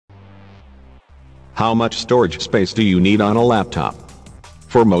How much storage space do you need on a laptop?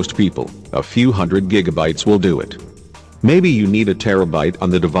 For most people, a few hundred gigabytes will do it. Maybe you need a terabyte on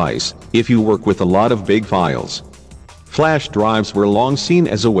the device, if you work with a lot of big files. Flash drives were long seen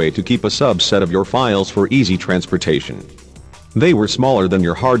as a way to keep a subset of your files for easy transportation. They were smaller than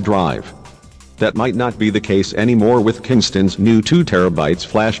your hard drive. That might not be the case anymore with Kingston's new 2 terabytes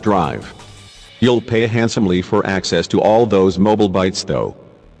flash drive. You'll pay handsomely for access to all those mobile bytes though.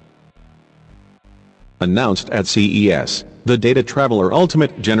 Announced at CES, the DataTraveler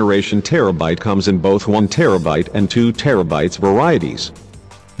Ultimate Generation Terabyte comes in both 1 terabyte and 2 terabytes varieties.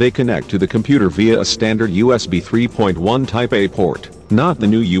 They connect to the computer via a standard USB 3.1 Type A port, not the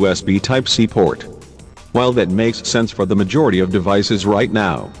new USB Type-C port. While that makes sense for the majority of devices right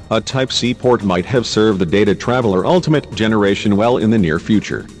now, a Type-C port might have served the DataTraveler Ultimate Generation well in the near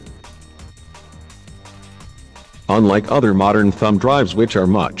future. Unlike other modern thumb drives which are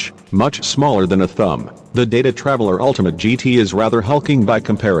much smaller than a thumb, the DataTraveler Ultimate GT is rather hulking by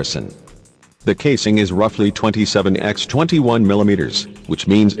comparison. The casing is roughly 27 x 21 mm, which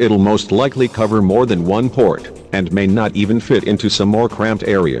means it'll most likely cover more than one port, and may not even fit into some more cramped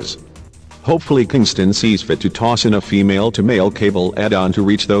areas. Hopefully Kingston sees fit to toss in a female-to-male cable add-on to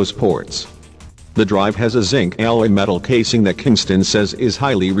reach those ports. The drive has a zinc alloy metal casing that Kingston says is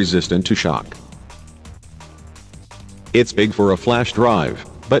highly resistant to shock. It's big for a flash drive,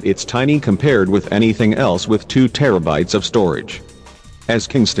 but it's tiny compared with anything else with 2 terabytes of storage. As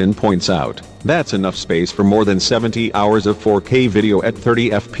Kingston points out, that's enough space for more than 70 hours of 4K video at 30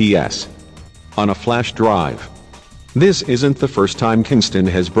 FPS on a flash drive. This isn't the first time Kingston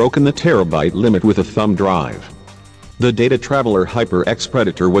has broken the terabyte limit with a thumb drive. The DataTraveler HyperX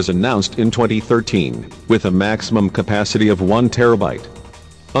Predator was announced in 2013, with a maximum capacity of 1 terabyte.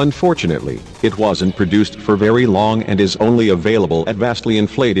 Unfortunately, it wasn't produced for very long and is only available at vastly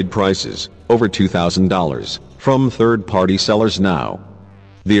inflated prices, over $2,000, from third-party sellers now.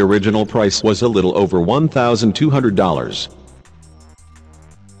 The original price was a little over $1,200.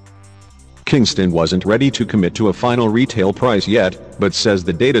 Kingston wasn't ready to commit to a final retail price yet, but says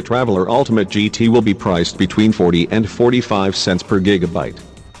the DataTraveler Ultimate GT will be priced between 40 and 45 cents per gigabyte.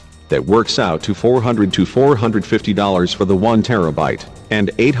 That works out to $400 to $450 for the 1 terabyte, and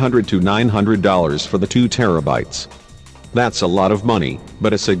 $800 to $900 for the 2 terabytes. That's a lot of money,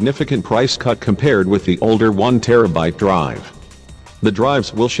 but a significant price cut compared with the older 1 terabyte drive. The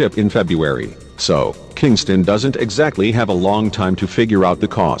drives will ship in February, so Kingston doesn't exactly have a long time to figure out the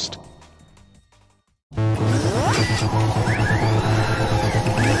cost.